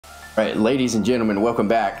Alright, ladies and gentlemen, welcome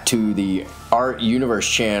back to the Art Universe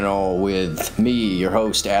channel with me, your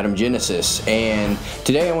host, Adam Genesis. And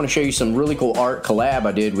today I want to show you some really cool art collab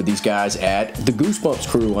I did with these guys at the Goosebumps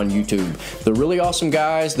crew on YouTube. They're really awesome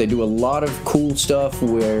guys. They do a lot of cool stuff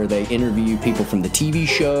where they interview people from the TV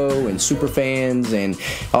show and super fans and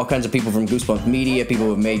all kinds of people from Goosebumps Media, people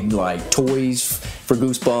who have made like toys for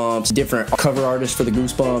Goosebumps, different cover artists for the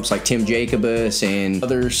Goosebumps like Tim Jacobus and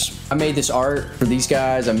others. I made this art for these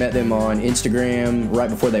guys. I met them on Instagram right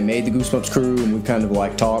before they made the Goosebumps crew, and we kind of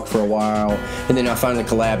like talked for a while, and then I finally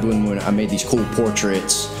collabed with them when I made these cool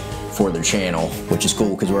portraits for their channel, which is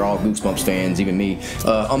cool because we're all Goosebumps fans, even me.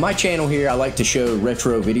 On my channel here, I like to show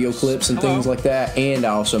retro video clips and things like that, and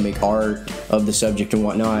I also make art of the subject and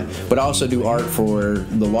whatnot, but I also do art for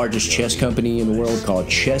the largest chess company in the world called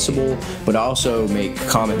Chessable, but I also make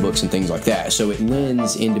comic books and things like that, so it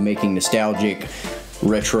lends into making nostalgic,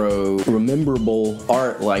 retro, rememberable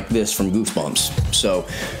art like this from Goosebumps. So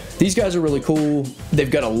these guys are really cool. They've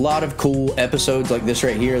got a lot of cool episodes like this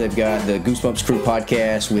right here. They've got the Goosebumps Crew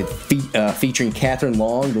podcast with featuring Catherine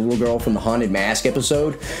Long, the little girl from the Haunted Mask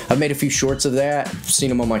episode. I've made a few shorts of that. I've seen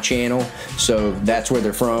them on my channel, so that's where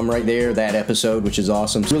they're from right there, that episode, which is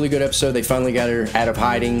awesome. Really good episode. They finally got her out of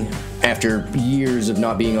hiding after years of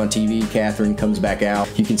not being on TV. Catherine comes back out.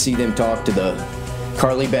 You can see them talk to the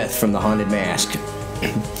Carly Beth from the Haunted Mask.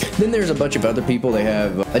 Then there's a bunch of other people. They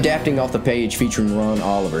have Adapting Off the Page featuring Ron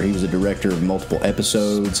Oliver. He was a director of multiple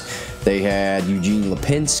episodes. They had Eugene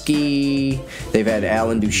Lipinski. They've had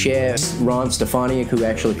Alan Duchesse, Ron Stefaniak, who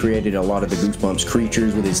actually created a lot of the Goosebumps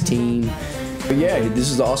creatures with his team. But yeah, this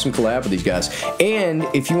is an awesome collab with these guys. And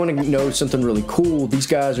if you want to know something really cool, these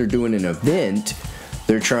guys are doing an event.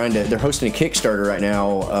 They're hosting a Kickstarter right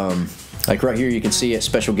now. Like right here, you can see it,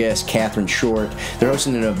 special guest Catherine Short. They're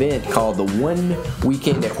hosting an event called the One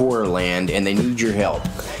Weekend at Horrorland, and they need your help.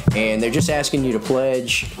 And they're just asking you to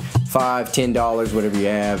pledge $5, $10, whatever you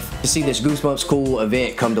have, to see this Goosebumps cool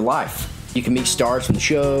event come to life. You can meet stars from the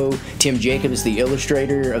show. Tim Jacobus, the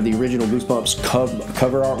illustrator of the original Goosebumps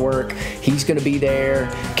cover artwork, he's going to be there.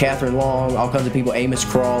 Catherine Long, all kinds of people. Amos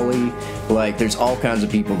Crawley, like there's all kinds of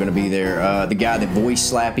people going to be there. The guy that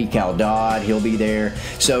voiced Slappy, Cal Dodd, he'll be there.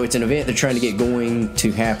 So it's an event they're trying to get going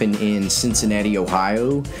to happen in Cincinnati,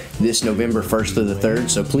 Ohio, this November 1st to the 3rd.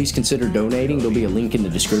 So please consider donating. There'll be a link in the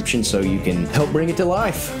description so you can help bring it to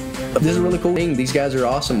life. This is a really cool thing. These guys are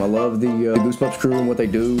awesome. I love the Goosebumps crew and what they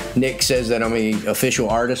do. Nick says that I'm an official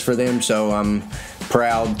artist for them, so I'm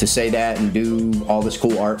proud to say that and do all this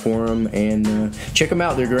cool art for them. And check them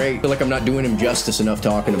out. They're great. I feel like I'm not doing them justice enough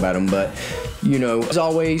talking about them, but you know, as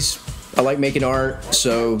always, I like making art,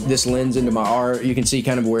 so this lends into my art. You can see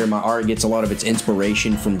kind of where my art gets a lot of its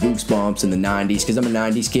inspiration from Goosebumps in the 90s, because I'm a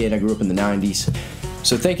 90s kid. I grew up in the 90s.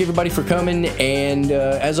 So thank you everybody for coming, and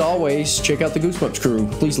as always, check out the Goosebumps crew.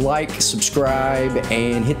 Please like, subscribe,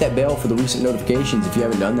 and hit that bell for the recent notifications if you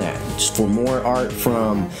haven't done that. Just for more art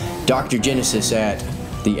from Dr. Genesis at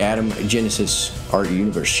the Adam Genesis Art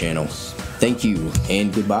Universe channel. Thank you,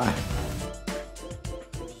 and goodbye.